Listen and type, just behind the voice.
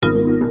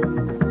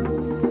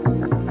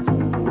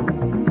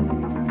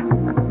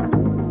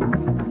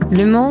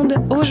Le monde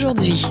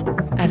aujourd'hui,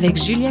 avec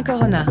Julien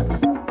Corona.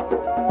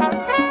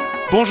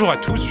 Bonjour à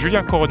tous,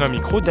 Julien Corona au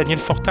micro, Daniel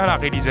Fortin à la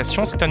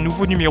réalisation. C'est un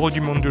nouveau numéro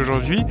du Monde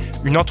d'aujourd'hui,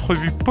 une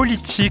entrevue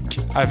politique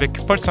avec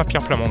Paul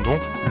Saint-Pierre Plamondon,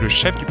 le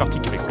chef du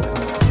Parti québécois.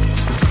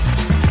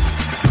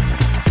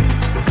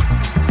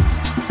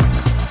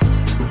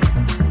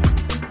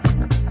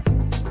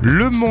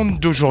 Le Monde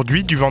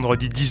d'aujourd'hui, du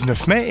vendredi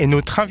 19 mai, et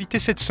notre invité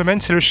cette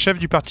semaine, c'est le chef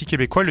du Parti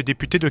québécois, le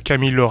député de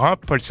Camille-Lorrain,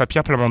 Paul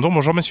Saint-Pierre Plamondon.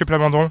 Bonjour Monsieur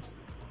Plamondon.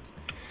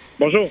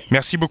 Bonjour.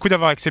 Merci beaucoup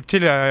d'avoir accepté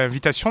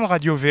l'invitation de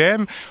Radio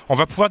VM. On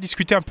va pouvoir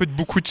discuter un peu de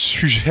beaucoup de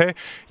sujets.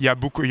 Il y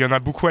en a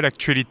beaucoup à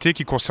l'actualité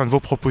qui concernent vos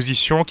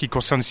propositions, qui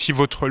concernent aussi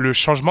le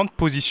changement de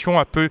position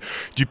un peu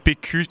du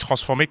PQ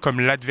transformé comme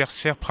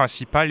l'adversaire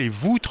principal et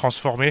vous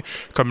transformé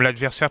comme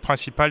l'adversaire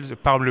principal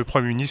par le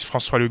Premier ministre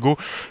François Legault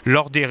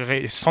lors des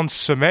récentes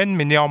semaines.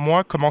 Mais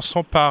néanmoins,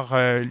 commençons par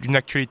une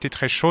actualité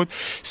très chaude.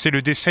 C'est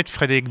le décès de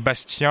Frédéric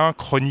Bastien,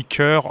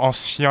 chroniqueur,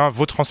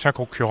 votre ancien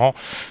concurrent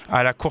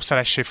à la course à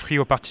la chefferie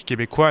au Parti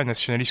québécois, un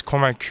nationaliste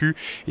convaincu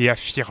et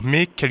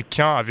affirmé,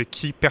 quelqu'un avec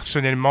qui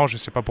personnellement, je ne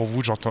sais pas pour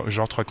vous,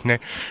 j'entretenais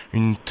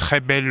une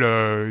très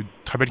belle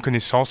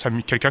connaissance,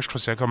 quelqu'un que je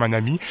considère comme un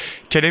ami.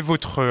 Quelle est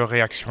votre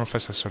réaction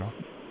face à cela?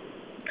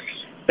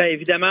 Bien,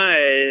 évidemment,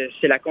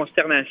 c'est la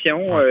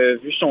consternation.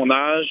 Vu son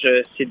âge,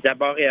 c'est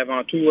d'abord et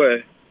avant tout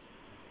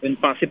une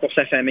pensée pour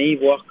sa famille,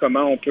 voir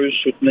comment on peut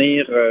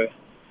soutenir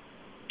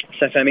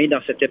sa famille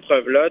dans cette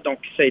épreuve-là. Donc,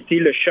 ça a été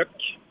le choc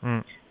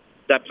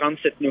d'apprendre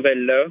cette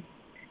nouvelle-là.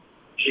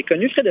 J'ai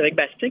connu Frédéric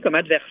Bastien comme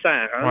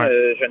adversaire.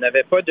 Je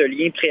n'avais pas de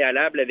lien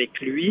préalable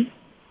avec lui.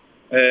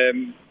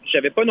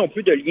 J'avais pas non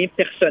plus de lien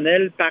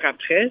personnel par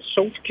après,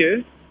 sauf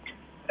que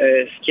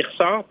ce qui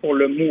ressort pour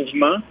le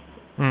mouvement,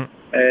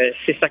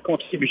 c'est sa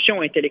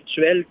contribution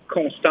intellectuelle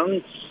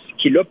constante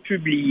qu'il a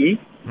publiée,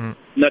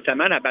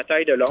 notamment La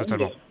bataille de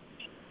Londres,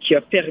 qui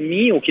a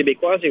permis aux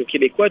Québécoises et aux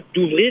Québécois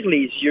d'ouvrir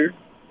les yeux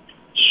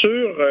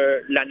sur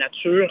la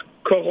nature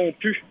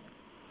corrompue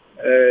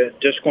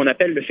de ce qu'on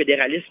appelle le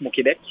fédéralisme au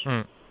Québec.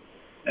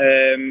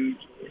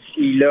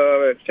 Il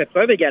a fait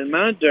preuve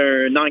également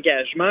d'un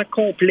engagement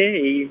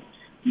complet et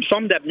une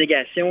forme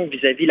d'abnégation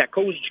vis-à-vis la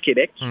cause du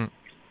Québec.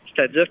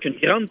 C'est-à-dire qu'une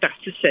grande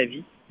partie de sa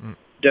vie,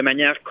 de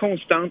manière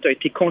constante, a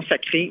été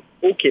consacrée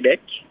au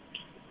Québec.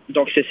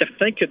 Donc, c'est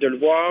certain que de le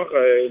voir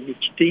nous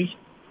quitter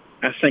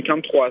à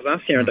 53 ans,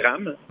 c'est un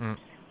drame.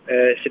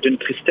 C'est d'une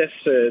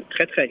tristesse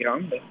très, très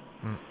grande.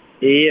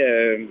 Et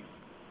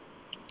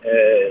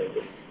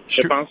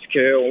je pense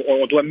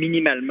qu'on doit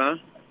minimalement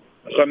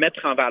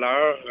remettre en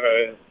valeur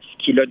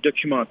ce qu'il a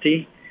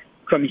documenté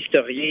comme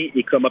historien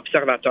et comme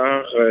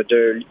observateur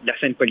de la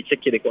scène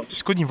politique québécoise.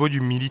 Est-ce qu'au niveau du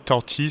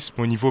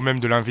militantisme, au niveau même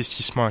de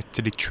l'investissement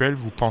intellectuel,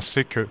 vous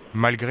pensez que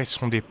malgré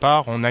son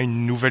départ, on a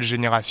une nouvelle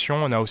génération,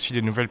 on a aussi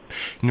des nouvelles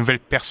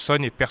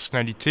personnes et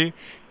personnalités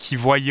qui,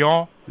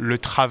 voyant le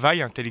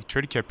travail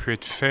intellectuel qui a pu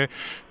être fait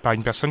par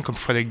une personne comme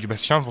Frédéric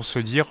Bastien, vont se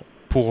dire,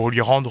 pour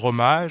lui rendre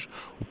hommage,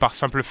 ou par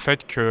simple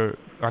fait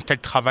qu'un tel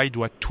travail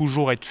doit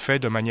toujours être fait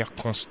de manière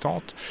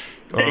constante,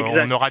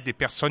 on aura des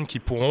personnes qui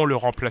pourront le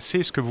remplacer.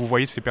 Est-ce que vous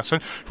voyez ces personnes?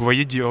 Vous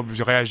voyez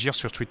réagir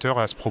sur Twitter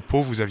à ce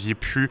propos. Vous aviez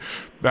pu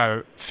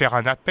faire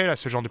un appel à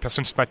ce genre de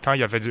personnes. Ce matin,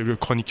 il y avait le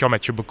chroniqueur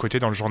Mathieu Bocoté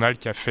dans le journal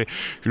qui a fait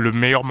le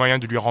meilleur moyen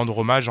de lui rendre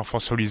hommage.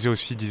 Jean-François Lisée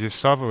aussi disait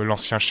ça,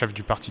 l'ancien chef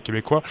du Parti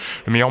québécois.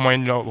 Le meilleur moyen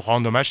de lui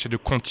rendre hommage, c'est de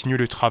continuer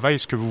le travail.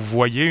 Est-ce que vous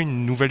voyez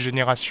une nouvelle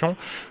génération,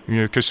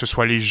 que ce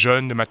soit les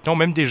jeunes de maintenant,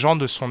 même des gens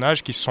de son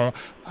âge qui sont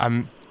à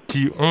même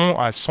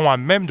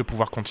de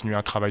pouvoir continuer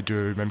un travail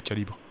de même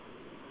calibre?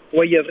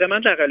 Oui, il y a vraiment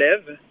de la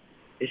relève.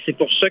 Et c'est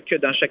pour ça que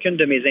dans chacune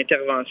de mes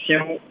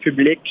interventions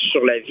publiques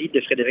sur la vie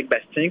de Frédéric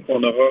Bastien,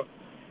 qu'on aura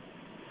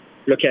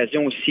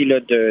l'occasion aussi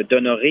là,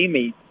 d'honorer,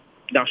 mais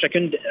dans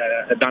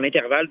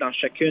l'intervalle, dans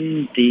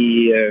chacune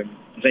des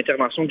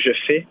interventions que je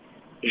fais,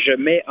 je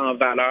mets en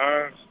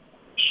valeur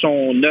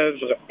son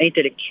œuvre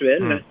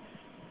intellectuelle,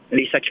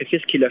 les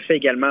sacrifices qu'il a fait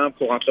également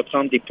pour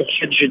entreprendre des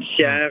poursuites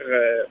judiciaires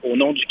au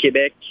nom du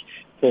Québec,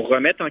 pour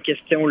remettre en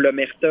question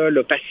l'omerta,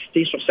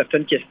 l'opacité sur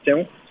certaines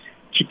questions,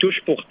 qui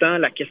touche pourtant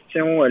la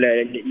question,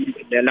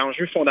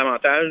 l'enjeu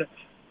fondamental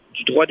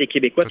du droit des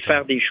Québécois de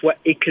faire des choix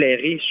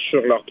éclairés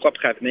sur leur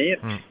propre avenir,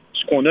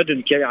 ce qu'on a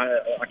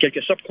en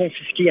quelque sorte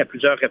confisqué à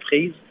plusieurs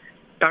reprises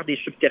par des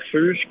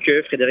subterfuges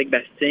que Frédéric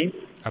Bastien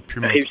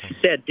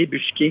réussissait à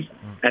débusquer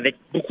avec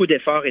beaucoup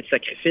d'efforts et de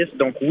sacrifices.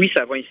 Donc oui,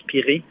 ça va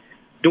inspirer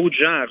d'autres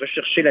gens à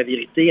rechercher la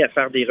vérité, à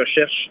faire des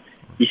recherches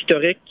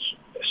historiques,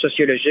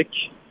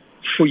 sociologiques,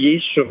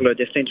 fouiller sur le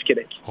destin du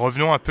Québec.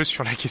 Revenons un peu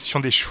sur la question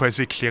des choix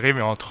éclairés,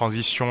 mais en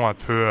transition un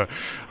peu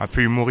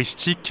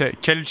humoristique.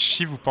 Quel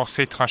chiffre vous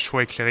pensez être un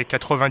choix éclairé?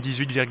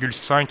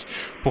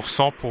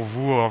 98,5% pour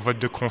vous en vote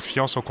de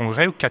confiance au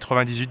Congrès ou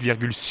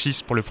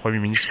 98,6% pour le Premier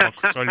ministre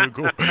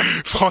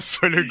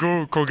François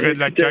Legault au Congrès de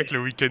la CAQ le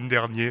week-end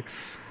dernier?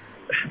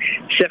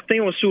 Certains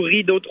ont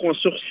souri, d'autres ont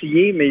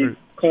sourcillé, mais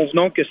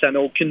convenons que ça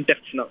n'a aucune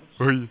pertinence.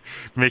 Oui,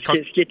 mais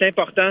ce qui est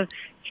important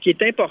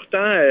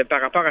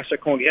par rapport à ce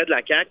congrès de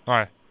la CAQ,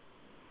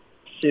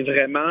 c'est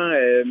vraiment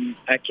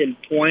à quel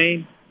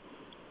point,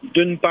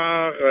 d'une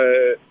part,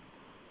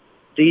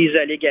 des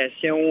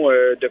allégations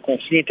de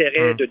conflits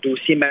d'intérêts, de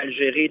dossiers mal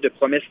gérés, de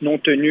promesses non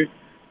tenues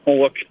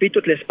ont occupé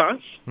tout l'espace.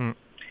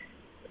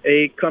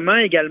 Et comment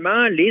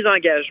également les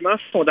engagements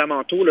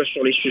fondamentaux là,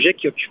 sur les sujets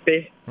qui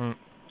occupaient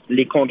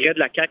les congrès de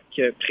la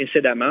CAQ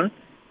précédemment,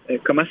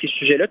 comment ces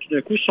sujets-là, tout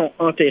d'un coup, sont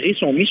enterrés,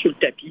 sont mis sous le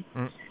tapis.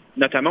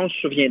 Notamment, on se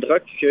souviendra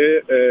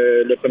que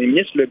le premier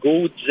ministre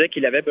Legault disait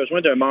qu'il avait besoin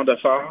d'un mandat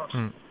fort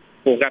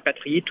pour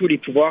rapatrier tous les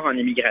pouvoirs en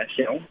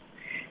immigration.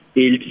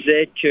 Et il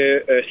disait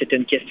que c'était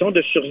une question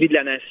de survie de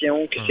la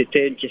nation, que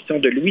c'était une question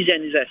de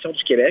louisianisation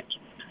du Québec.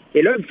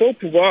 Et là, une fois au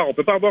pouvoir, on ne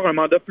peut pas avoir un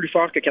mandat plus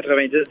fort que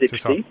 90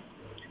 députés.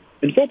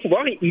 Une fois au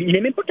pouvoir, il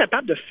n'est même pas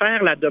capable de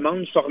faire la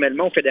demande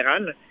formellement au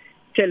fédéral,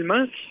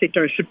 tellement c'est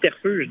un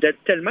subterfuge,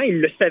 tellement il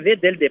le savait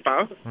dès le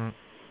départ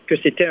que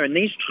c'était un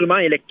instrument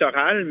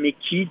électoral, mais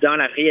qui, dans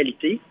la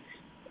réalité,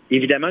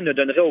 évidemment, ne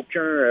donnerait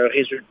aucun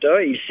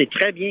résultat. Il sait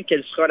très bien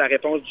quelle sera la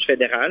réponse du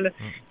fédéral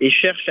et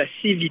cherche à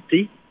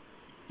s'éviter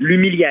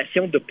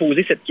l'humiliation de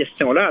poser cette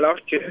question-là, alors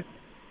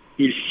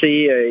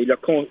qu'il a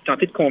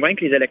tenté de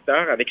convaincre les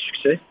électeurs avec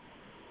succès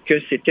que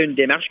c'était une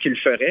démarche qu'il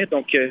ferait.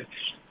 Donc,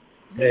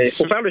 il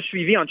faut faire le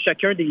suivi entre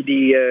chacun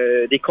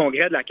des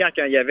congrès de la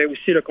CAQ. Il y avait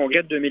aussi le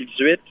congrès de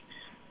 2018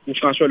 où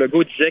François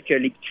Legault disait que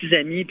les petits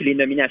amis et les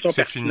nominations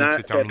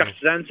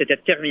partisanes, c'était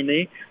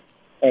terminé.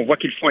 On voit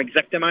qu'ils font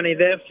exactement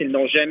l'inverse. Ils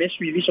n'ont jamais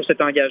suivi sur cet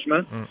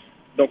engagement.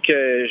 Donc,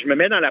 je me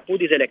mets dans la peau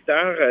des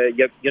électeurs. Il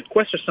y a de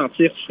quoi se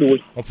sentir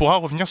floué. On pourra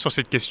revenir sur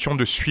cette question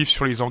de suivre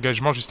sur les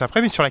engagements juste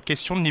après, mais sur la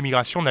question de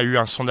l'immigration, on a eu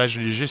un sondage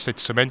léger cette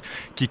semaine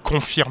qui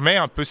confirmait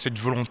un peu cette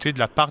volonté de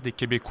la part des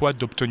Québécois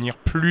d'obtenir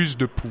plus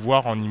de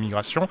pouvoir en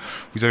immigration.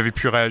 Vous avez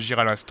pu réagir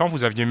à l'instant,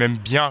 vous aviez même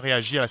bien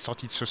réagi à la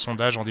sortie de ce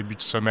sondage en début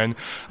de semaine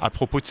à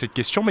propos de cette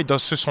question, mais dans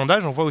ce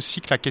sondage, on voit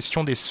aussi que la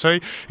question des seuils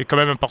est quand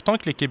même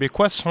importante, que les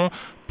Québécois sont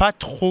pas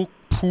trop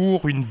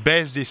pour une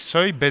baisse des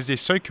seuils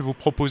que vous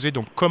proposez.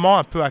 Donc, comment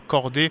un peu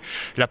accorder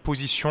la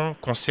position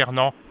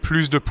concernant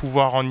plus de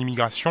pouvoir en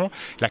immigration,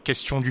 la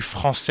question du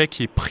français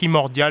qui est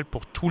primordiale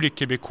pour tous les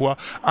Québécois,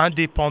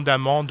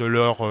 indépendamment de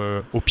leur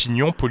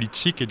opinion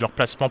politique et de leur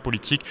placement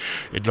politique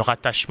et de leur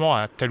attachement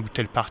à tel ou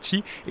tel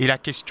parti, et la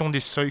question des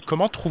seuils.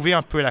 Comment trouver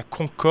un peu la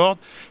concorde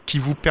qui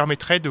vous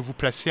permettrait de vous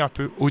placer un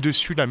peu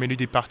au-dessus de la mêlée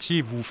des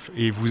partis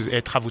et vous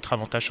être à votre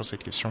avantage sur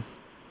cette question?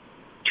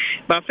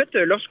 En fait,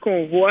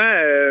 lorsqu'on voit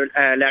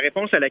la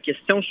réponse à la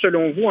question,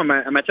 selon vous, en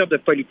matière de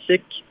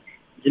politique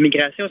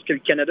d'immigration, est-ce que le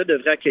Canada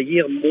devrait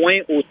accueillir moins,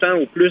 autant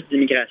ou plus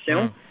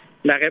d'immigration?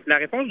 La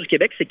réponse du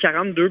Québec, c'est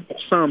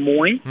 42%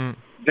 moins,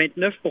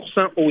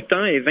 29%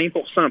 autant et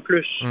 20%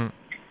 plus.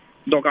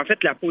 Donc, en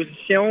fait, la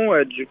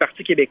position du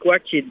Parti québécois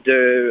qui est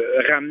de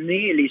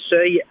ramener les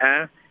seuils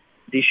à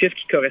des chiffres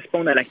qui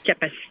correspondent à la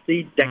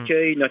capacité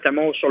d'accueil,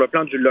 notamment sur le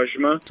plan du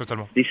logement,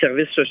 des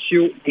services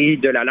sociaux et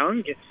de la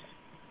langue,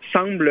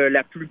 semble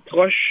la plus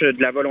proche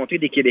de la volonté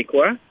des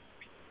Québécois.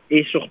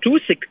 Et surtout,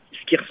 ce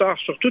qui ressort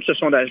surtout de ce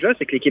sondage-là,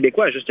 c'est que les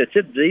Québécois, à juste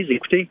titre, disent,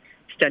 écoutez,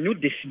 c'est à nous de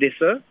décider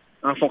ça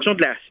en fonction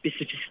de la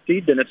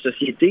spécificité de notre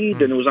société,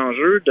 de nos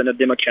enjeux, de notre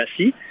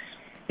démocratie.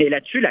 Et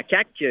là-dessus, la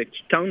CAQ,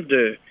 qui tente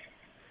de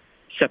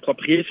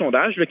s'approprier le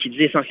sondage, là, qui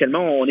dit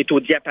essentiellement on est au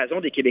diapason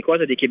des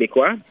Québécoises et des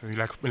Québécois.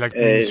 La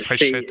ministre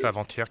Fréchette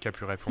avant-hier qui a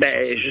pu répondre.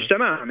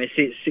 Justement, mais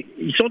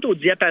ils sont au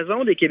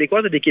diapason des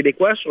Québécoises et des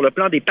Québécois sur le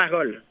plan des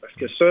paroles. Parce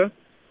que ça,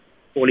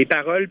 pour les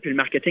paroles puis le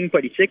marketing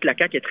politique, la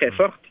CAQ est très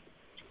forte.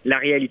 La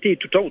réalité est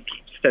tout autre.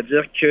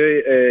 C'est-à-dire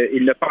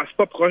qu'ils ne passent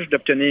pas proche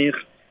d'obtenir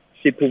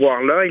ces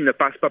pouvoirs-là. Ils ne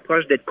passent pas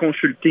proche d'être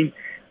consultés.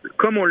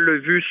 Comme on l'a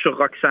vu sur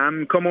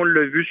Roxham, comme on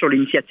l'a vu sur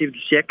l'initiative du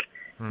siècle,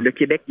 le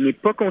Québec n'est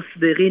pas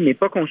considéré, n'est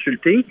pas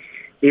consulté.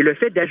 Et le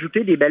fait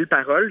d'ajouter des belles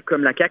paroles,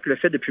 comme la CAQ le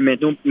fait depuis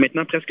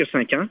maintenant presque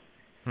 5 ans,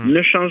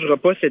 ne changera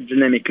pas cette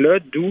dynamique-là,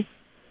 d'où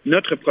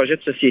notre projet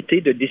de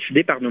société de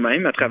décider par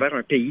nous-mêmes à travers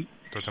un pays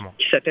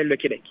qui s'appelle le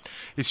Québec.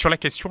 Et sur la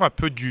question un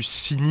peu du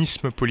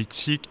cynisme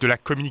politique, de la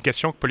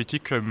communication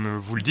politique, comme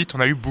vous le dites, on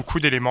a eu beaucoup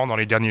d'éléments dans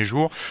les derniers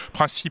jours,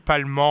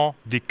 principalement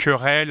des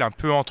querelles un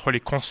peu entre les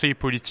conseillers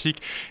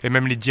politiques et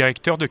même les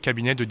directeurs de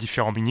cabinet de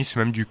différents ministres,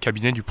 même du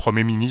cabinet du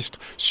Premier ministre,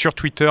 sur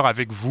Twitter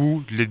avec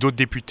vous, les d'autres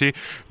députés,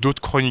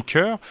 d'autres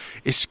chroniqueurs.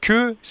 Est-ce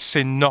que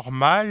c'est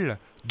normal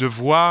de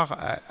voir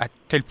à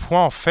tel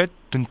point, en fait,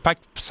 de ne pas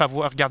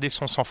savoir garder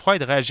son sang-froid et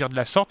de réagir de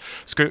la sorte?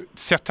 Parce que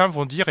certains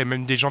vont dire, et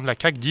même des gens de la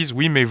CAQ disent,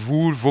 oui, mais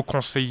vous, vos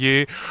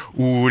conseillers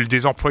ou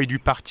des employés du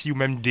parti ou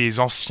même des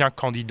anciens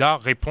candidats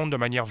répondent de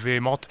manière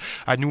véhémente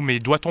à nous. Mais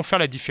doit-on faire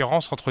la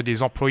différence entre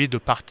des employés de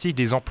parti et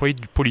des employés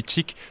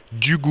politique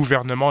du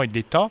gouvernement et de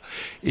l'État?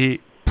 Et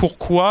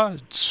pourquoi,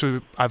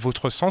 à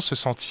votre sens, se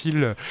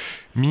sont-ils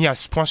mis à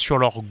ce point sur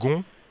leur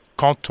gonds?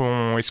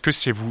 Est-ce que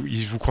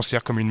ils vous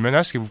considèrent comme une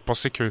menace et vous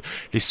pensez que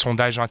les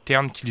sondages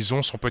internes qu'ils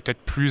ont sont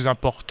peut-être plus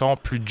importants,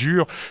 plus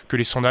durs que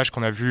les sondages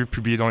qu'on a vus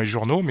publiés dans les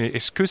journaux? Mais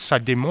est-ce que ça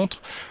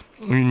démontre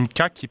une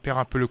CAQ qui perd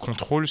un peu le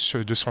contrôle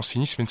de son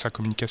cynisme et de sa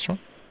communication?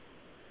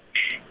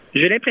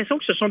 J'ai l'impression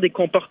que ce sont des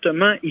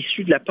comportements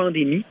issus de la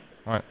pandémie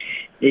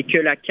et que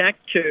la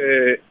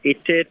CAQ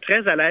était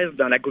très à l'aise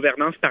dans la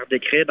gouvernance par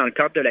décret, dans le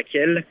cadre de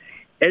laquelle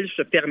elle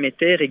se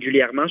permettait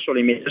régulièrement sur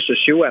les médias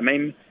sociaux, à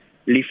même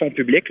les fonds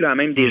publics, là, à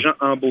même des gens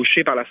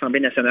embauchés par l'Assemblée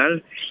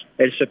nationale,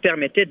 elle se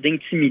permettait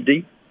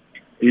d'intimider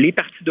les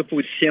partis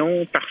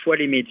d'opposition, parfois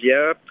les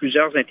médias,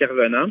 plusieurs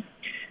intervenants.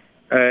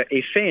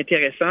 Et fait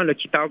intéressant là,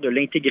 qui parle de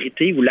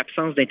l'intégrité ou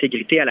l'absence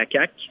d'intégrité à la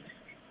CAQ,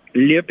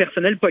 le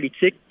personnel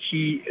politique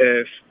qui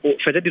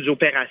faisait des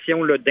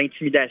opérations là,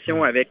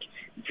 d'intimidation avec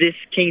 10,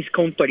 15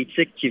 comptes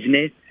politiques qui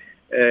venaient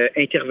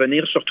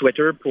intervenir sur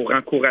Twitter pour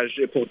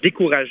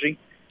décourager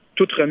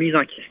toute remise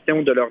en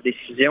question de leurs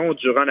décisions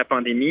durant la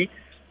pandémie.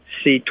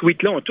 Ces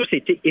tweets-là ont tous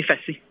été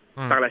effacés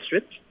par la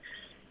suite.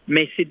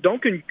 Mais c'est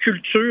donc une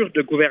culture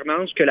de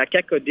gouvernance que la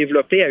CAQ a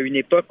développée à une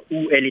époque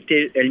où elle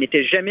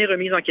n'était jamais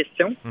remise en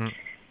question.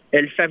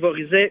 Elle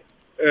favorisait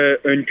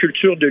une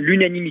culture de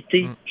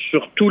l'unanimité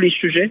sur tous les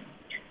sujets.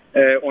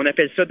 On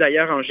appelle ça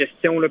d'ailleurs en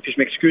gestion, là, puis je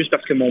m'excuse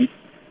parce que mon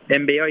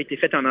MBA a été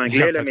fait en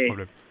anglais, là, mais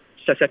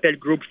ça s'appelle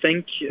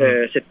groupthink,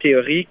 cette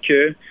théorie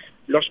que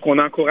lorsqu'on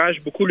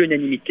encourage beaucoup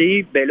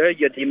l'unanimité, ben là, il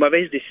y a des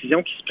mauvaises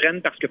décisions qui se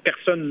prennent parce que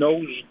personne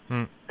n'ose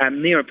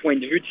amener un point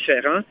de vue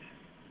différent.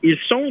 Ils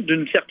sont,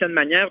 d'une certaine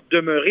manière,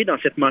 demeurés dans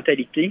cette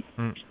mentalité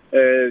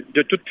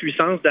de toute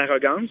puissance,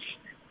 d'arrogance,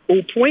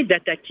 au point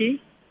d'attaquer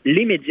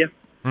les médias.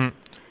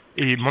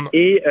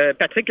 Et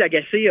Patrick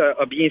Lagacé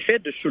a bien fait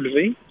de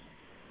soulever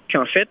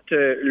qu'en fait,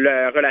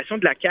 la relation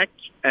de la CAQ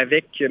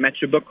avec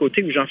Mathieu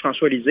Bock-Côté ou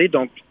Jean-François Lisée,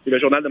 donc le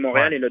Journal de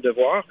Montréal et Le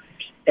Devoir,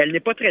 elle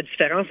n'est pas très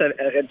différente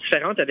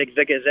avec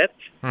The Gazette,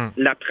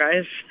 la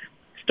presse.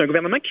 C'est un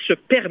gouvernement qui se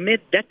permet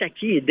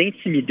d'attaquer et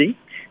d'intimider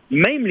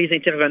même les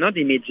intervenants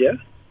des médias,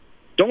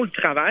 dont le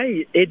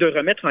travail est de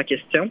remettre en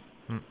question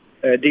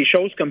des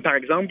choses comme, par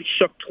exemple,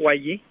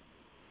 s'octroyer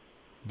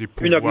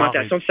une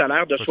augmentation de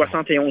salaire de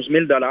 71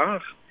 000 $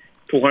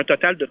 pour un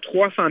total de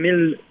 300 000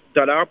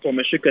 $ pour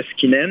M.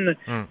 Koskinen.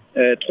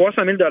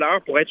 300 000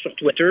 $ pour être sur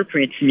Twitter peut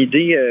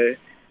intimider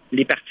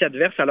les partis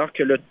adverses, alors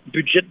que le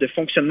budget de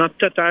fonctionnement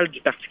total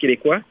du Parti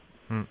québécois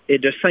est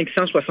de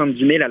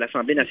 570 000 à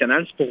l'Assemblée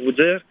nationale. C'est pour vous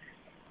dire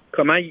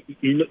comment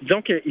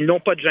disons qu'ils n'ont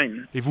pas de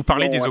gêne. Et vous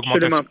parlez des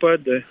augmentations.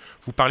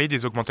 Vous parlez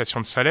des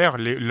augmentations de salaire.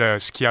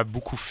 Ce qui a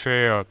beaucoup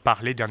fait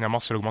parler dernièrement,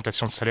 c'est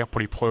l'augmentation de salaire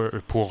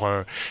pour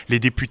les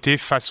députés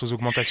face aux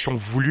augmentations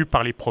voulues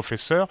par les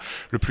professeurs.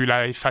 Le plus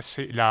la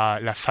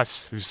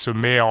face se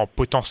met en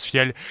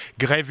potentiel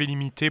grève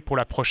illimitée pour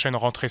la prochaine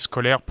rentrée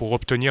scolaire pour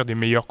obtenir des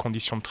meilleures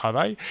conditions de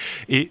travail.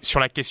 Et sur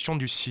la question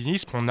du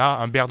cynisme, on a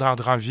un Bernard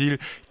Drinville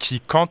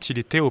qui, quand il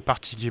était au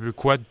Parti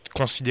québécois,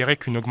 considérait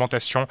qu'une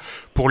augmentation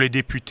pour les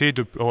députés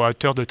à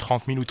hauteur de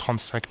 30 000 ou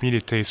 35 000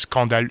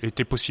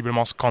 était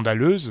possiblement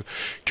scandaleuse,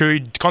 que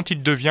quand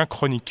il devient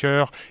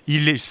chroniqueur,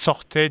 il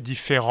sortait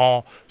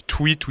différents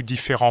tweets ou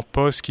différents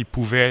posts qui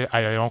pouvaient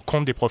aller à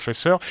l'encontre des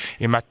professeurs,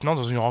 et maintenant,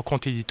 dans une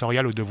rencontre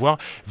éditoriale au Devoir,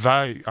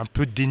 va un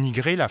peu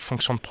dénigrer la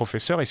fonction de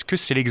professeur. Est-ce que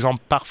c'est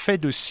l'exemple parfait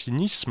de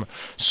cynisme,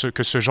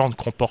 que ce genre de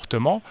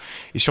comportement?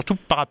 Et surtout,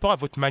 par rapport à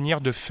votre manière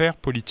de faire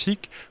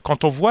politique,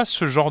 quand on voit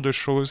ce genre de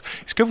choses,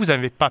 est-ce que vous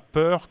n'avez pas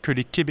peur que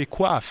les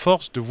Québécois, à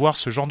force de voir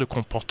ce genre de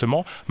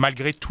comportement,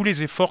 malgré tous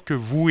les efforts que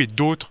vous et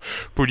d'autres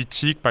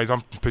politiques, par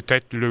exemple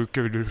peut-être le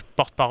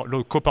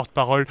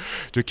co-porte-parole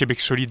de Québec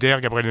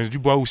solidaire, Gabriel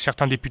Dubois, ou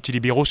certains députés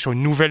libéraux sur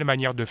une nouvelle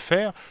manière de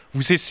faire,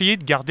 vous essayez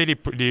de garder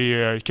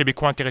les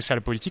Québécois intéressés à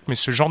la politique, mais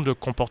ce genre de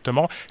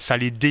comportement, ça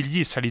les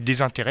délie et ça les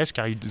désintéresse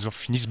car ils en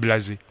finissent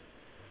blasés.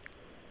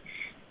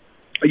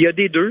 Il y a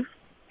des deux.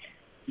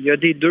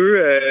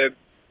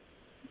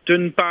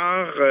 D'une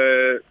part,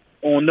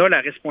 on a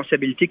la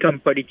responsabilité comme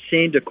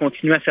politicien de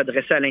continuer à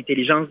s'adresser à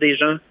l'intelligence des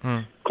gens,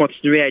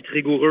 continuer à être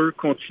rigoureux,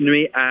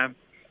 continuer à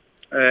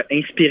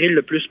inspirer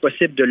le plus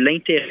possible de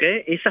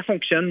l'intérêt, et ça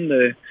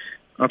fonctionne.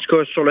 En tout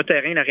cas, sur le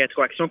terrain, la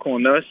rétroaction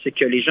qu'on a, c'est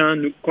que les gens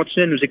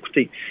continuent à nous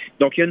écouter.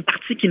 Donc, il y a une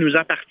partie qui nous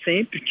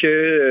appartient, puis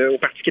qu'au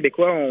Parti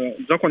québécois,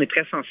 disons qu'on est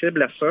très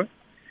sensible à ça.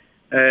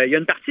 Il y a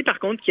une partie, par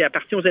contre, qui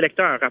appartient aux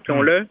électeurs.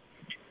 Rappelons-le,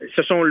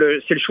 c'est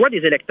le choix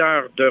des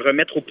électeurs de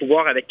remettre au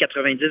pouvoir avec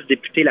 90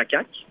 députés la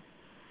CAQ.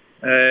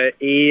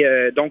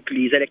 Donc,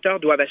 les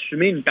électeurs doivent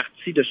assumer une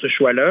partie de ce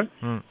choix-là,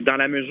 dans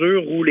la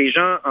mesure où les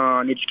gens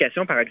en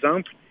éducation, par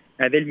exemple,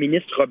 avaient le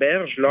ministre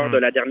Roberge lors de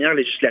la dernière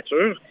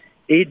législature,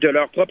 et de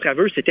leur propre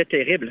aveu, c'était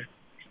terrible.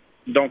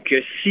 Donc,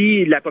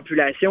 si la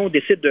population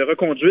décide de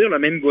reconduire le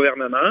même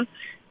gouvernement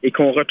et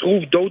qu'on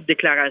retrouve d'autres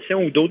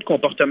déclarations ou d'autres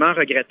comportements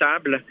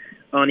regrettables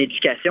en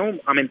éducation,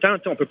 en même temps,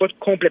 on ne peut pas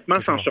complètement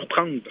s'en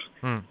surprendre.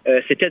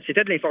 C'était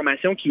de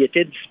l'information qui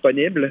était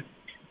disponible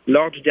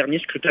lors du dernier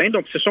scrutin.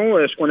 Donc, ce sont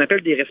ce qu'on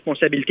appelle des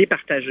responsabilités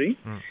partagées.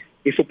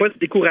 Il ne faut pas se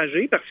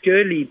décourager parce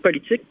que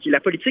la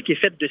politique est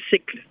faite de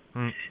cycles.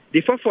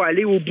 Des fois, il faut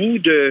aller au bout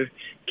de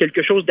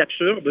quelque chose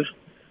d'absurde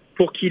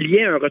pour qu'il y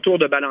ait un retour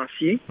de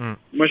balancier.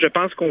 Moi, je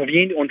pense qu'on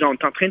est en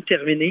train de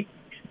terminer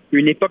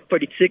une époque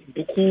politique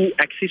beaucoup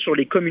axée sur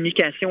les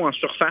communications en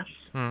surface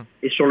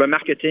et sur le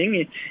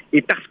marketing.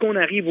 Et parce qu'on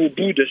arrive au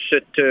bout de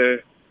cette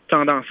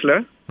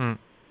tendance-là,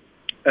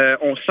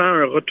 on sent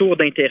un retour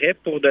d'intérêt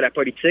pour de la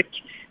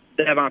politique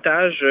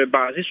davantage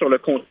basée sur le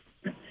contenu.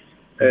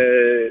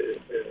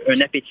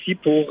 un appétit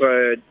pour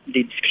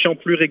des discussions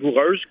plus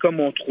rigoureuses, comme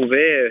on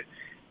trouvait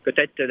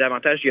peut-être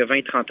davantage il y a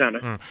 20-30 ans. Là.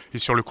 Et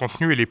sur le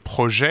contenu et les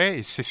projets,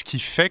 et c'est ce qui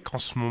fait qu'en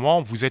ce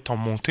moment, vous êtes en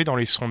montée dans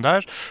les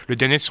sondages. Le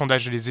dernier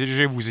sondage des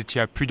EG, vous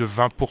étiez à plus de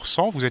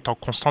 20%, vous êtes en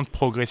constante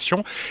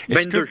progression.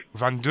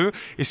 22.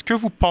 Est-ce que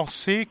vous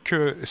pensez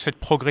que cette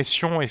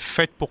progression est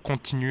faite pour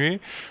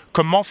continuer ?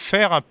 Comment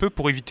faire un peu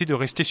pour éviter de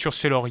rester sur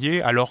ses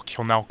lauriers alors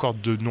qu'on a encore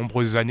de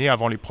nombreuses années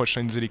avant les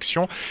prochaines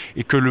élections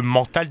et que le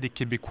mental des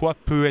Québécois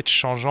peut être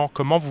changeant?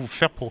 Comment vous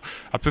faire pour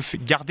un peu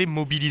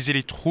mobiliser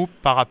les troupes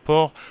par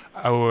rapport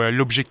à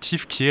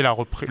l'objectif qui est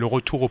le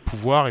retour au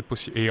pouvoir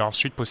et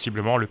ensuite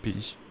possiblement le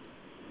pays?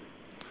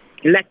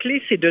 La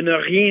clé, c'est de ne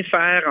rien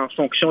faire en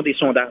fonction des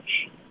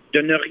sondages, de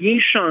ne rien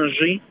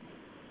changer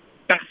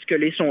parce que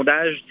les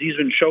sondages disent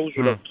une chose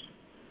ou l'autre.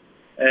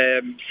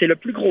 C'est le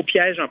plus gros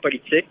piège en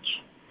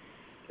politique.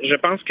 Je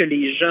pense que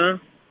les gens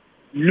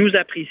nous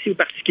apprécient au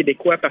Parti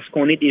québécois parce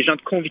qu'on est des gens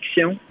de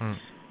conviction,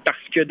 parce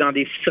que dans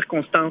des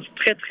circonstances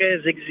très,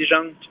 très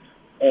exigeantes,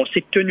 on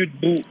s'est tenu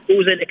debout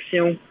aux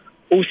élections,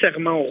 au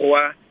serment au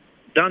roi,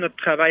 dans notre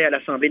travail à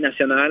l'Assemblée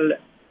nationale.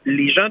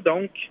 Les gens,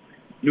 donc,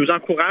 nous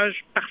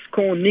encouragent parce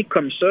qu'on est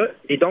comme ça.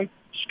 Et donc,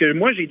 ce que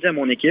moi, j'ai dit à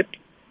mon équipe,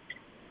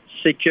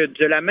 c'est que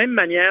de la même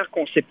manière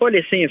qu'on ne s'est pas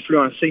laissé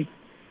influencer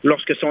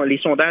lorsque les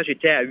sondages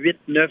étaient à 8,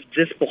 9,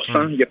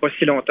 10% il n'y a pas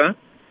si longtemps,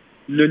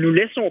 ne nous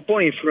laissons pas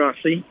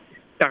influencer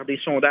par des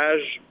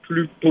sondages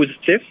plus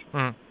positifs.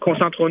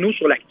 Concentrons-nous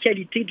sur la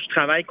qualité du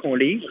travail qu'on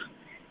livre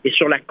et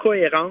sur la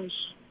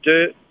cohérence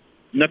de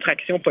notre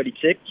action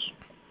politique.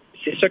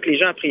 C'est ça que les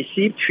gens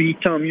apprécient, puis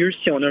tant mieux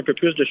si on a un peu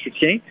plus de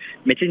soutien.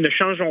 Mais ne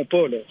changeons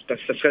pas, là.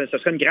 Ça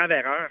serait une grave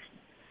erreur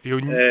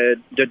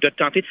de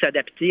tenter de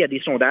s'adapter à des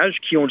sondages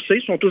qui, on le sait,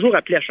 sont toujours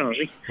appelés à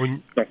changer.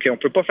 Donc, on ne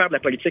peut pas faire de la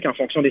politique en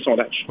fonction des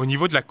sondages. Au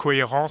niveau de la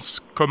cohérence,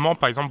 comment,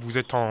 par exemple, vous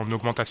êtes en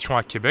augmentation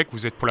à Québec,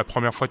 vous êtes pour la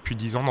première fois depuis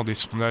 10 ans dans des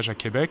sondages à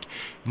Québec,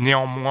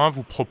 néanmoins,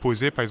 vous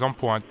proposez, par exemple,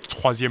 pour un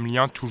troisième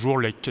lien,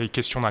 toujours les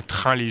questions d'un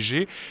train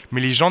léger,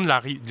 mais les gens de la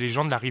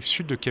rive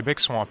sud de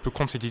Québec sont un peu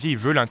contre cette idée, ils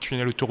veulent un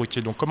tunnel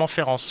autoroutier. Donc, comment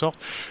faire en sorte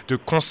de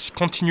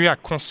continuer à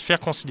faire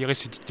considérer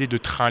cette idée de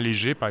train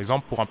léger, par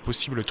exemple, pour un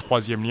possible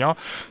troisième lien,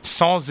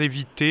 sans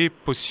éviter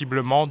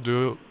possiblement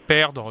de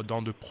perdre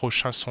dans de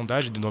prochains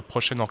sondages et de nos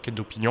prochaines enquêtes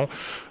d'opinion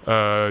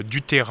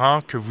du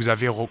terrain que vous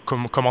avez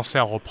commencé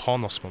à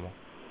reprendre en ce moment?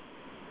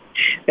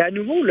 Et à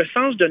nouveau, le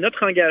sens de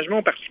notre engagement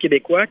au Parti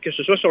québécois, que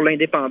ce soit sur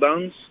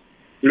l'indépendance,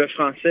 le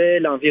français,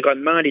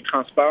 l'environnement, les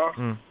transports,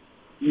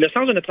 le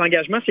sens de notre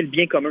engagement, c'est le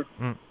bien commun.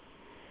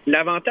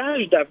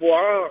 L'avantage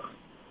d'avoir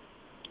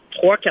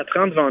 3-4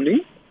 ans devant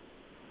nous,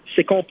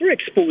 c'est qu'on peut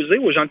exposer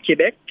aux gens de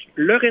Québec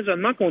le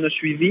raisonnement qu'on a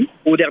suivi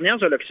aux dernières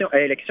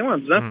élections en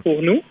disant,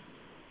 pour nous,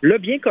 le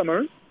bien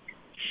commun,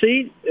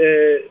 c'est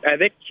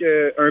avec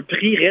un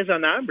prix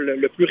raisonnable,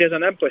 le plus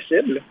raisonnable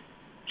possible,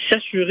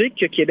 s'assurer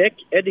que Québec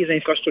ait des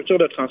infrastructures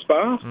de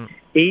transport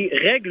et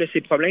règle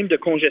ses problèmes de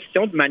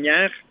congestion de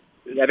manière,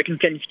 avec une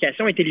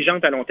planification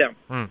intelligente à long terme.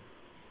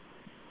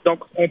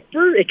 Donc, on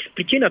peut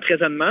expliquer notre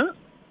raisonnement,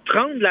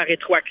 prendre la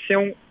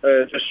rétroaction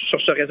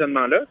sur ce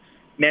raisonnement-là,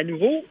 mais à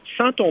nouveau,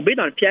 sans tomber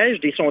dans le piège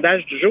des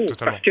sondages du jour.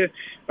 Totalement. Parce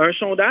qu'un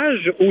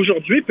sondage,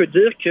 aujourd'hui, peut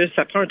dire que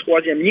ça prend un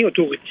troisième lien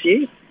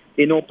autoroutier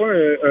et non pas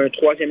un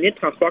troisième lien de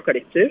transport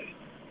collectif.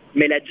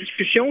 Mais la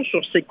discussion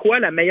sur c'est quoi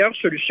la meilleure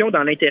solution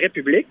dans l'intérêt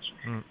public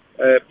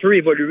peut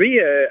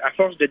évoluer à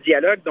force de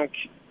dialogue. Donc,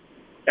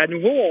 à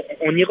nouveau,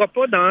 on n'ira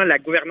pas dans la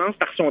gouvernance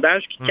par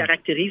sondage qui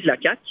caractérise la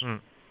CAQ.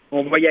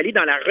 On va y aller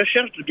dans la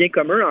recherche du bien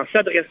commun en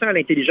s'adressant à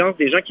l'intelligence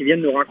des gens qui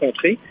viennent nous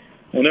rencontrer.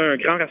 On a un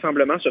grand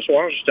rassemblement ce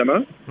soir,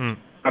 justement,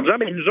 en disant,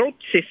 nous autres,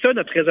 c'est ça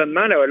notre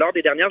raisonnement là, lors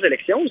des dernières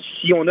élections.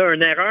 Si on a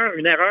une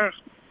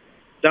erreur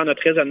dans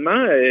notre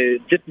raisonnement,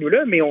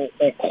 dites-nous-le, mais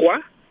on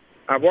croit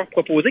avoir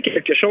proposé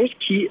quelque chose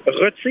qui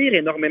retire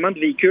énormément de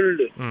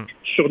véhicules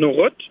sur nos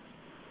routes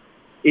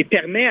et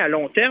permet à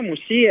long terme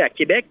aussi à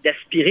Québec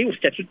d'aspirer au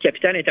statut de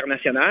capitale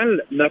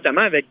internationale,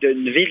 notamment avec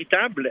une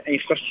véritable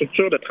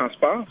infrastructure de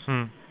transport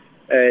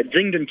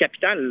digne d'une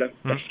capitale. Là,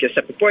 parce que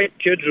ça ne peut pas être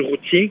que du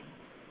routier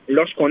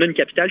lorsqu'on a une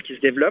capitale qui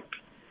se développe.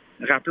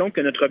 Rappelons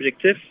que notre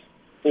objectif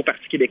au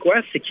Parti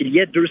québécois, c'est qu'il y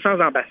ait 200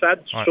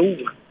 ambassades qui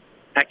s'ouvrent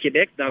à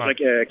Québec, dans un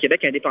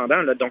Québec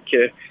indépendant. Là. Donc,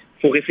 il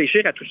faut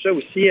réfléchir à tout ça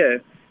aussi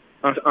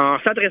en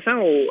s'adressant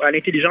à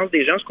l'intelligence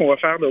des gens, ce qu'on va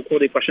faire au cours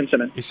des prochaines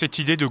semaines. Et cette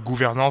idée de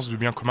gouvernance du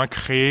bien commun,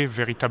 créer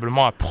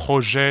véritablement un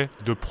projet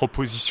de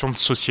proposition de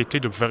société,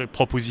 de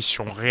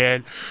proposition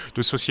réelle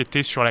de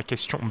société sur la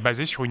question,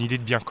 basée sur une idée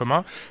de bien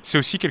commun, c'est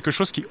aussi quelque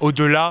chose qui,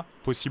 au-delà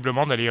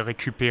possiblement d'aller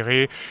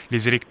récupérer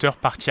les électeurs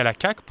partis à la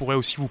CAQ, pourrait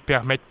aussi vous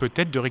permettre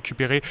peut-être de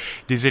récupérer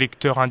des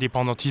électeurs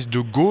indépendantistes de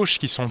gauche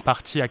qui sont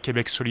partis à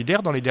Québec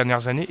solidaire dans les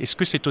dernières années. Est-ce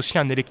que c'est aussi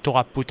un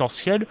électorat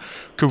potentiel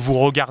que vous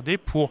regardez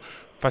pour,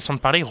 façon de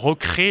parler,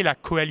 recréer la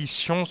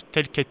coalition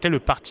telle qu'était le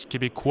Parti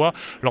québécois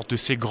lors de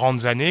ces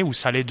grandes années où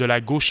ça allait de la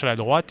gauche à la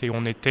droite et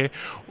on était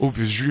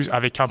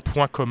avec un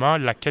point commun,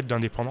 la quête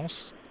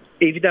d'indépendance?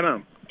 Évidemment.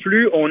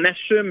 Plus on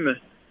assume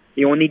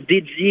et on est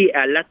dédié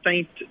à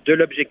l'atteinte de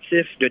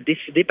l'objectif de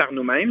décider par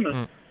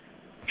nous-mêmes,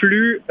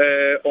 plus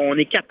on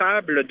est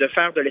capable de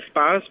faire de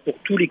l'espace pour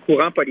tous les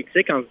courants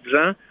politiques en se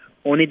disant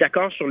on est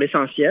d'accord sur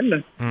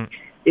l'essentiel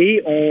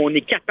et on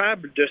est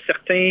capable de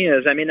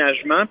certains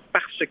aménagements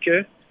parce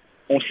que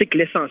on sait que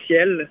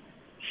l'essentiel,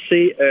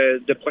 c'est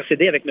de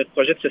procéder avec notre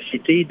projet de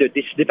société, de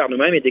décider par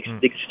nous-mêmes et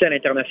d'exister à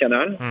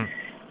l'international.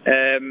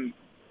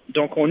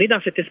 Donc, on est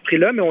dans cet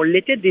esprit-là, mais on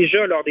l'était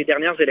déjà lors des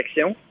dernières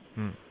élections.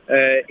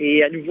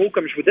 Et à nouveau,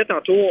 comme je vous disais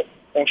tantôt,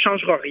 on ne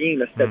changera rien.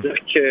 Là. C'est-à-dire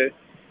que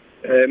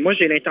moi,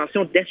 j'ai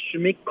l'intention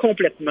d'assumer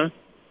complètement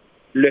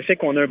le fait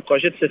qu'on a un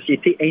projet de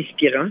société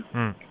inspirant.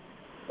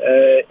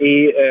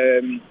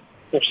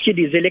 Pour ce qui est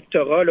des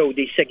électorats là, ou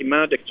des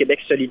segments de Québec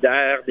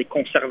solidaire, des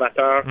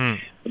conservateurs,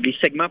 des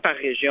segments par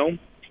région,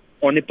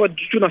 on n'est pas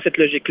du tout dans cette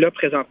logique-là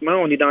présentement.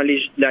 On est dans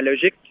la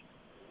logique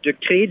de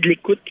créer de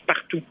l'écoute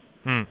partout.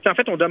 En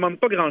fait, on ne demande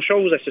pas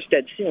grand-chose à ce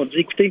stade-ci. On dit,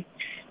 écoutez,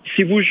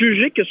 si vous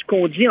jugez que ce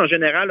qu'on dit en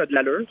général a de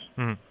l'allure,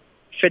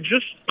 faites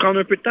juste prendre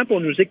un peu de temps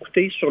pour nous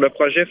écouter sur le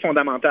projet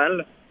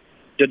fondamental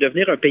de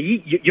devenir un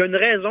pays. Il y a une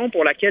raison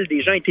pour laquelle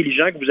des gens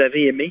intelligents que vous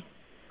avez aimés,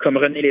 comme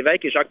René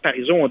Lévesque et Jacques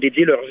Parizeau, ont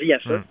dédié leur vie à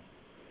ça.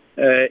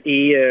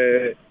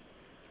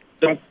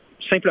 Donc,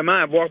 simplement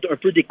avoir un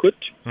peu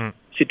d'écoute,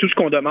 c'est tout ce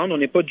qu'on demande. On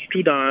n'est pas du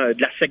tout dans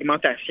de la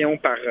segmentation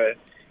par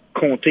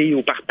comté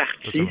ou par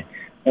parti.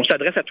 On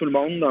s'adresse à tout le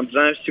monde en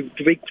disant, si vous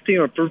pouvez écouter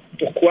un peu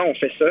pourquoi on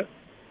fait ça,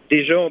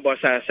 déjà,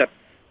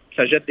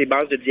 ça jette des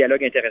bases de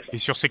dialogue intéressantes. Et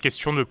sur ces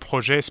questions de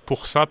projet, c'est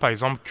pour ça, par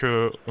exemple,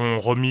 qu'on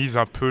remise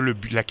un peu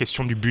la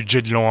question du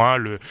budget de l'an 1,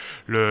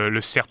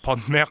 le serpent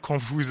de mer qu'on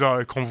vous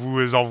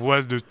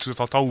envoie de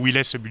temps en temps, où il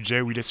est ce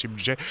budget, où il est ce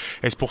budget.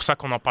 Est-ce pour ça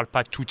qu'on n'en parle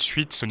pas tout de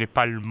suite? Ce n'est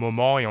pas le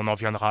moment et on en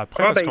viendra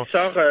après.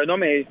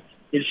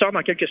 Il sort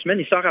dans quelques semaines,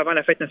 il sort avant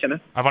la fête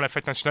nationale. Avant la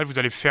fête nationale, vous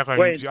allez faire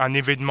un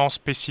événement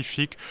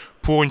spécifique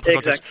pour une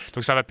présentation. Exact.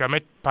 Donc ça va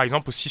permettre, par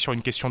exemple, aussi sur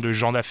une question de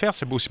gens d'affaires,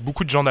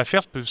 beaucoup de gens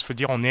d'affaires peuvent se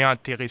dire on est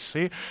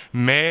intéressé,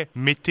 mais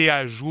mettez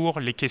à jour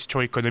les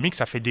questions économiques,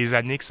 ça fait des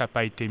années que ça n'a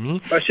pas été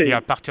mis, et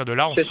à partir de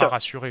là, on sera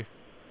rassuré.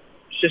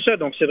 C'est ça,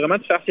 donc c'est vraiment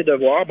de faire ses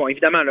devoirs. Bon,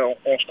 évidemment, là,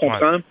 on se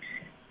comprend.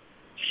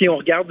 Si on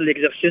regarde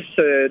l'exercice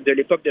de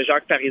l'époque de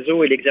Jacques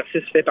Parizeau et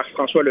l'exercice fait par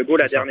François Legault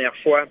la dernière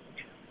fois,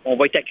 on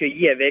va être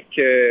accueilli avec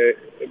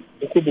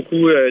beaucoup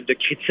de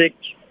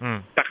critiques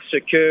parce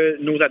que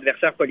nos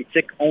adversaires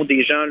politiques ont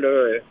des gens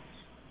là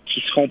qui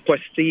seront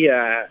postés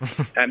à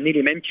amener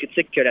les mêmes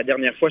critiques que la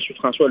dernière fois sous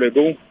François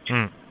Legault.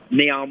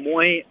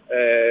 Néanmoins,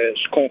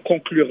 ce qu'on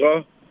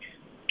conclura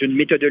d'une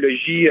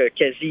méthodologie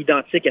quasi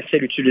identique à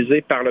celle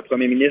utilisée par le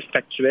premier ministre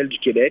actuel du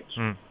Québec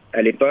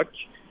à l'époque,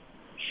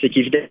 c'est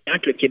qu'évidemment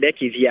que le Québec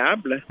est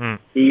viable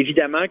et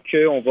évidemment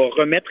qu'on va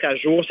remettre à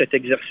jour cet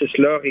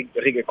exercice-là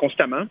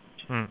constamment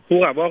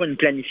pour avoir une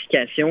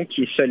planification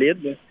qui est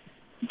solide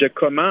de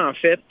comment, en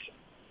fait,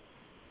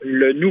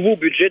 le nouveau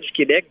budget du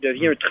Québec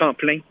devient un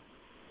tremplin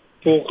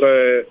pour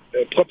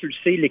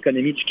propulser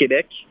l'économie du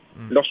Québec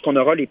lorsqu'on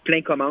aura les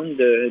pleines commandes,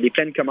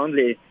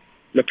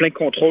 le plein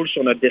contrôle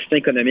sur notre destin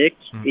économique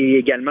et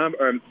également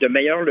de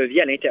meilleurs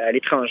leviers à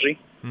l'étranger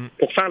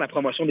pour faire la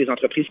promotion des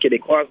entreprises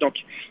québécoises. Donc,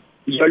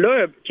 il y a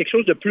là quelque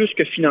chose de plus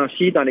que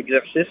financier dans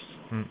l'exercice.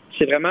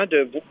 C'est vraiment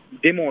de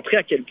démontrer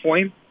à quel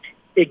point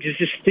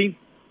exister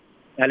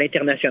à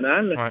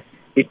l'international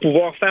et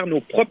pouvoir faire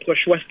nos propres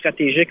choix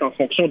stratégiques en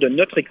fonction de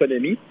notre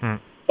économie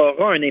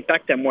aura un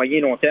impact à moyen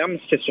et long terme.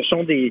 Ce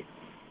sont des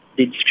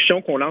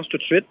discussions qu'on lance tout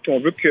de suite. On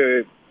veut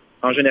que,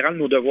 en général,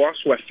 nos devoirs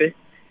soient faits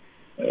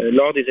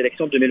lors des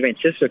élections de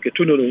 2026, que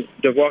tous nos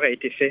devoirs aient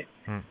été faits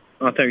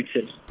en temps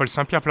utile. Paul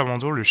Saint-Pierre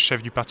Plamondon, le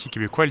chef du Parti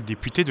québécois, le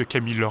député de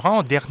Camille Lorrain.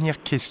 En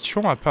dernière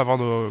question, un peu avant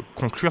de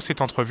conclure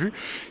cette entrevue,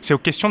 c'est aux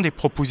questions des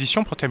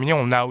propositions. Pour terminer,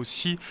 on a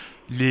aussi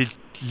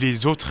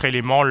les autres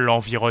éléments,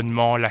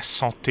 l'environnement, la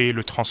santé,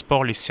 le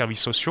transport, les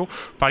services sociaux.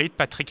 Vous parliez de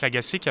Patrick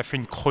Lagacé qui a fait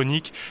une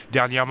chronique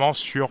dernièrement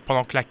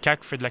pendant que la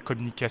CAQ fait de la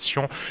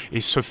communication et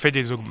se fait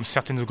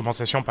certaines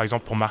augmentations, par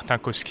exemple pour Martin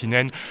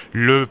Koskinen,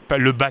 le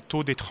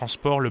bateau des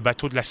transports, le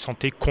bateau de la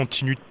santé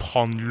continue de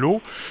prendre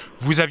l'eau.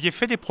 Vous aviez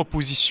fait des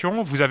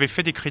propositions, vous avez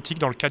fait des critiques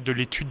dans le cadre de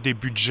l'étude des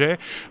budgets,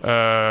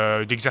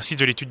 d'exercice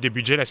de l'étude des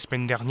budgets la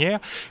semaine dernière,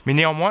 mais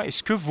néanmoins,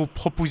 est-ce que vos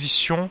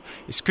propositions,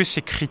 est-ce que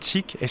ces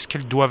critiques, est-ce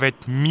qu'elles doivent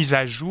être mises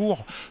à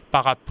jour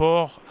par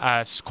rapport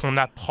à ce qu'on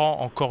apprend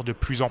encore de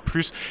plus en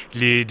plus,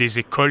 des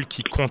écoles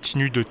qui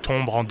continuent de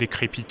tomber en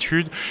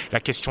décrépitude, la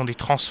question des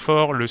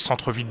transports, le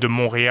centre-ville de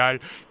Montréal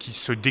qui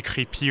se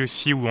décrépit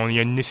aussi, où il y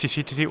a une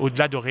nécessité,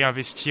 au-delà de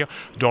réinvestir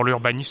dans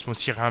l'urbanisme,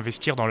 aussi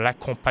réinvestir dans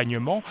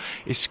l'accompagnement.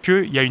 Est-ce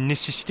qu'il y a une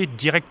nécessité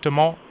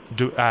directement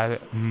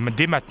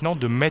dès maintenant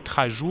de mettre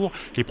à jour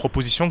les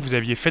propositions que vous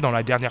aviez faites dans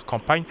la dernière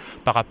campagne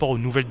par rapport aux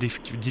nouvelles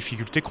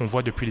difficultés qu'on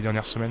voit depuis les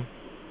dernières semaines?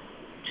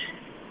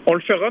 On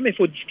le fera, mais il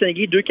faut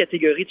distinguer deux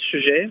catégories de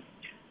sujets.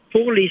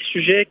 Pour les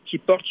sujets qui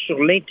portent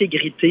sur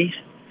l'intégrité,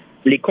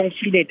 les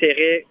conflits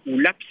d'intérêts ou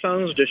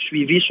l'absence de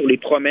suivi sur les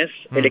promesses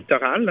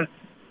électorales,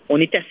 on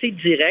est assez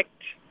direct.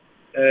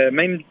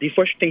 Même des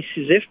fois, je suis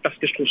incisif parce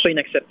que je trouve ça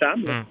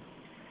inacceptable.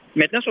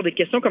 Maintenant, sur des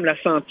questions comme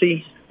la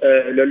santé,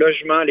 le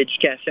logement,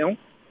 l'éducation,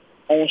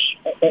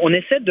 on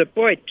essaie de ne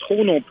pas être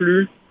trop non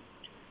plus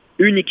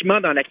uniquement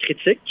dans la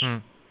critique,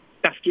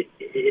 parce que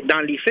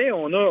dans les faits,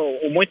 on a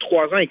au moins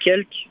 3 ans et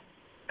quelques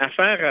à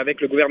faire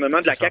avec le gouvernement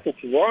de la CAQ au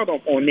pouvoir.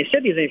 Donc, on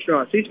essaie de les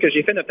influencer. Ce que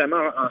j'ai fait notamment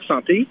en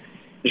santé,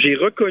 j'ai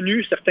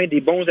reconnu certains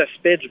des bons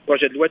aspects du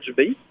projet de loi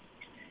Dubé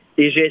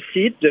et j'ai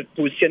essayé de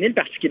positionner le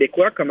Parti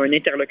québécois comme un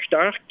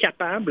interlocuteur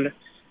capable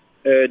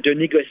de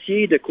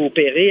négocier, de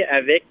coopérer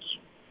avec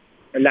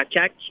la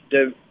CAQ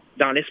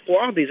dans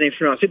l'espoir de les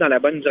influencer dans la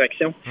bonne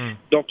direction.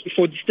 Donc, il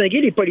faut distinguer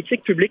les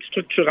politiques publiques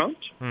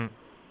structurantes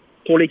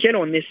pour lesquelles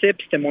on essaie,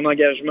 puis c'était mon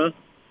engagement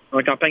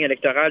en campagne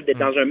électorale, d'être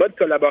dans un mode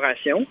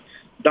collaboration,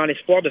 dans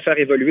l'espoir de faire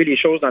évoluer les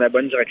choses dans la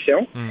bonne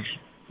direction.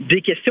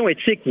 Des questions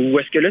éthiques, ou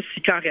est-ce que là,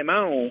 si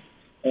carrément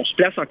on se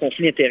place en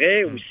conflit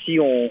d'intérêts ou si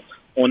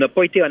on n'a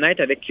pas été honnête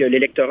avec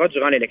l'électorat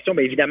durant l'élection,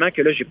 bien évidemment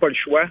que là, j'ai pas le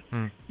choix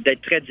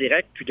d'être très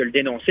direct puis de le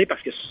dénoncer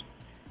parce que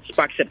c'est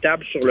pas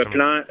acceptable sur le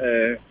plan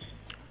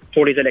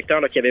pour les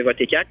électeurs là, qui avaient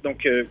voté CAQ.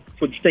 Donc, il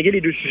faut distinguer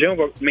les deux sujets. On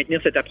va maintenir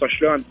cette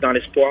approche-là dans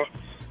l'espoir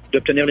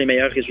d'obtenir les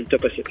meilleurs résultats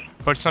possibles.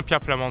 Paul Saint-Pierre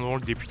Plamondon,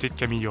 le député de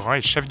Camille-Lorrain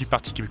et chef du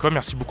Parti québécois,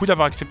 merci beaucoup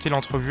d'avoir accepté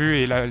l'entrevue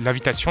et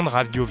l'invitation de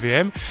Radio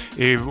VM.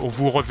 Et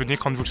vous revenez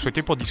quand vous le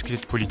souhaitez pour discuter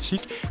de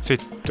politique.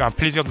 C'est un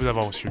plaisir de vous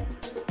avoir reçu.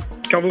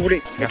 Quand vous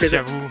voulez. Merci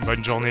à vous.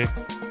 Bonne journée.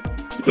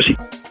 Aussi.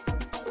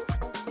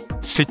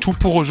 C'est tout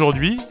pour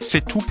aujourd'hui.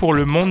 C'est tout pour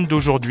le monde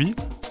d'aujourd'hui.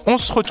 On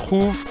se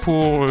retrouve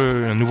pour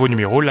un nouveau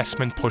numéro la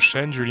semaine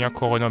prochaine. Julien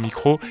Corona au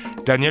micro,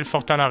 Daniel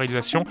Fortin à la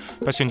réalisation.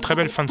 Passez une très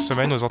belle fin de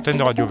semaine aux antennes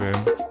de Radio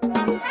VM.